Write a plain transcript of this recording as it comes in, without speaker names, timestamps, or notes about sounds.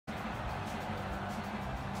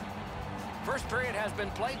First period has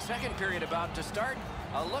been played. Second period about to start.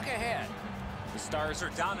 A look ahead. The Stars are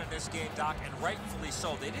down in this game, Doc, and rightfully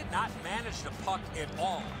so. They did not manage the puck at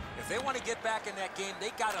all. If they want to get back in that game, they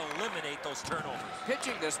got to eliminate those turnovers.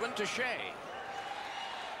 Pitching this one to Shea.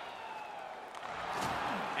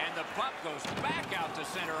 And the puck goes back out to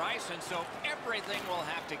center ice, and so everything will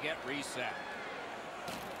have to get reset.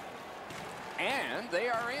 And they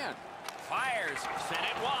are in. Fires, sent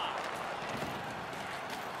it wide.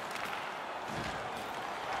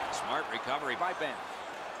 Smart recovery by Ben.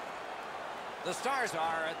 The Stars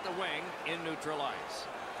are at the wing in neutral ice.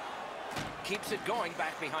 Keeps it going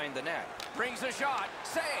back behind the net. Brings a shot.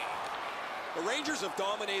 Save. The Rangers have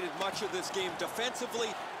dominated much of this game defensively.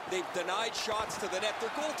 They've denied shots to the net. Their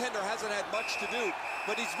goaltender hasn't had much to do,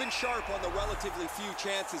 but he's been sharp on the relatively few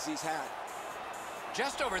chances he's had.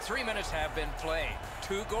 Just over 3 minutes have been played.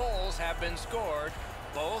 2 goals have been scored,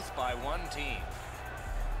 both by one team.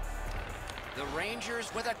 The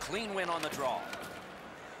Rangers with a clean win on the draw.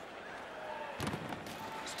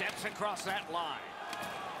 Steps across that line.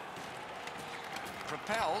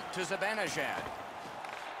 Propelled to Zibanejad.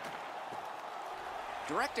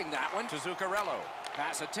 Directing that one to Zuccarello.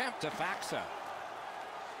 Pass attempt to Faxa.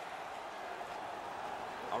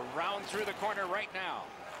 Around through the corner right now.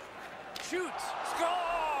 Shoots.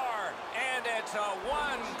 Score! And it's a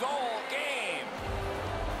one-goal game.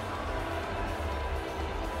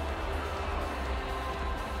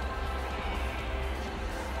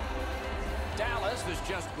 Dallas is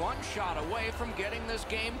just one shot away from getting this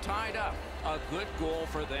game tied up. A good goal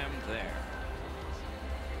for them there.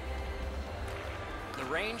 The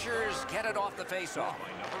Rangers get it off the faceoff.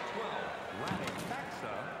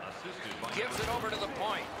 Gives it over to the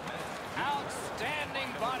point.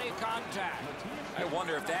 Outstanding body contact. I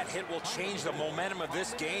wonder if that hit will change the momentum of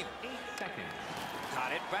this game.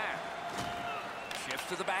 Got it back. Shifts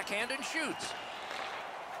to the backhand and shoots.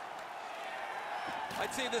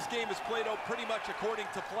 I'd say this game has played out pretty much according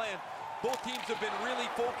to plan. Both teams have been really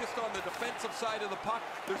focused on the defensive side of the puck.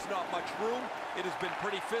 There's not much room. It has been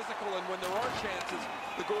pretty physical, and when there are chances,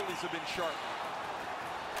 the goalies have been sharp.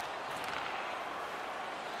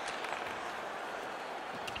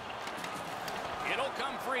 It'll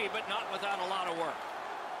come free, but not without a lot of work.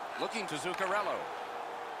 Looking to Zuccarello.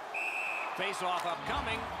 Face-off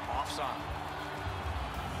upcoming. Offside.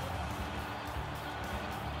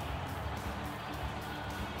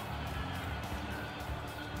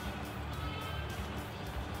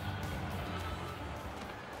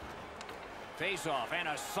 Face-off and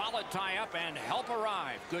a solid tie-up, and help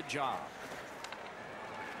arrive. Good job.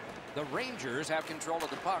 The Rangers have control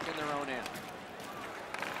of the puck in their own end.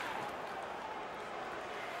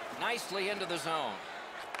 Nicely into the zone.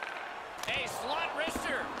 A slot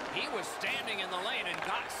wrister. He was standing in the lane and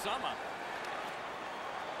got some of it.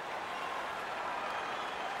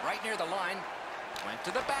 Right near the line. Went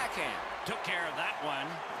to the backhand. Took care of that one.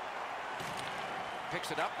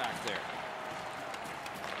 Picks it up back there.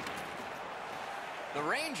 The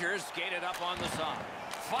Rangers skated up on the side.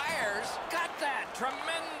 Fires. Got that.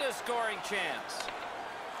 Tremendous scoring chance.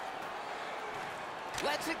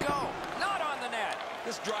 Lets it go. Not on the net.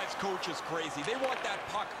 This drives coaches crazy. They want that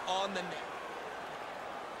puck on the net.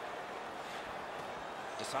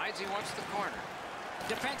 Decides he wants the corner.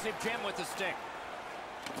 Defensive gem with the stick.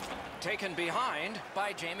 Taken behind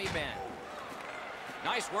by Jamie Benn.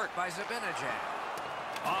 Nice work by Zibanejad.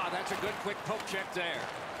 Ah, that's a good quick poke check there.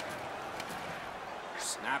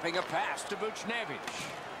 Snapping a pass to Buchnevich.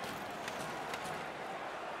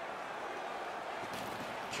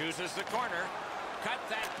 Chooses the corner. Cut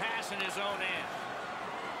that pass in his own end.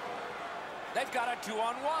 They've got a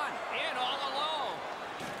 2-on-1. In all alone.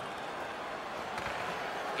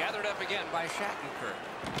 Gathered up again by Shattenkirk.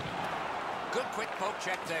 Good quick poke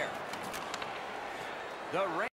check there. The